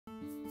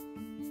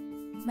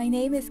My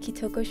name is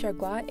Kitoko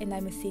Chargois, and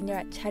I'm a senior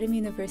at Chatham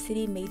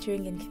University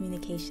majoring in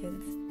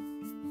communications.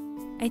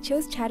 I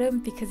chose Chatham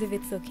because of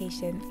its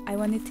location. I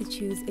wanted to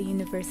choose a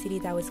university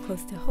that was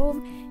close to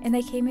home, and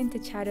I came into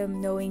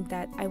Chatham knowing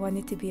that I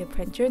wanted to be a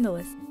print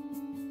journalist.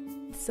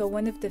 So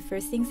one of the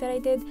first things that I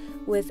did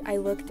was I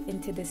looked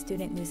into the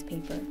student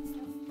newspaper.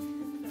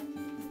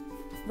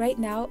 Right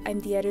now,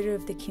 I'm the editor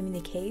of the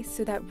communique,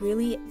 so that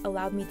really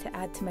allowed me to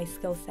add to my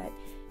skill set,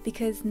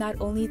 because not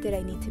only did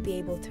I need to be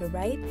able to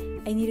write,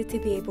 I needed to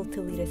be able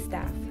to lead a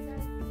staff.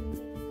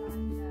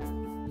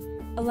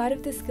 A lot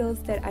of the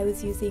skills that I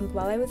was using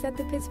while I was at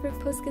the Pittsburgh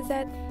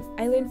Post-Gazette,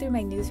 I learned through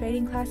my news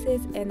writing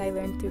classes, and I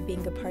learned through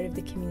being a part of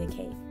the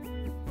communique.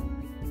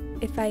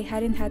 If I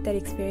hadn't had that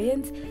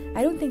experience,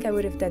 I don't think I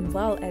would have done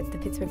well at the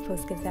Pittsburgh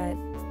Post-Gazette.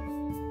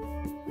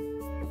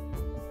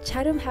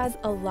 Chatham has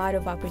a lot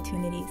of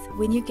opportunities.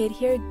 When you get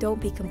here,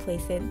 don't be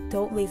complacent,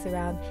 don't laze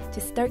around,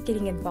 just start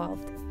getting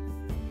involved.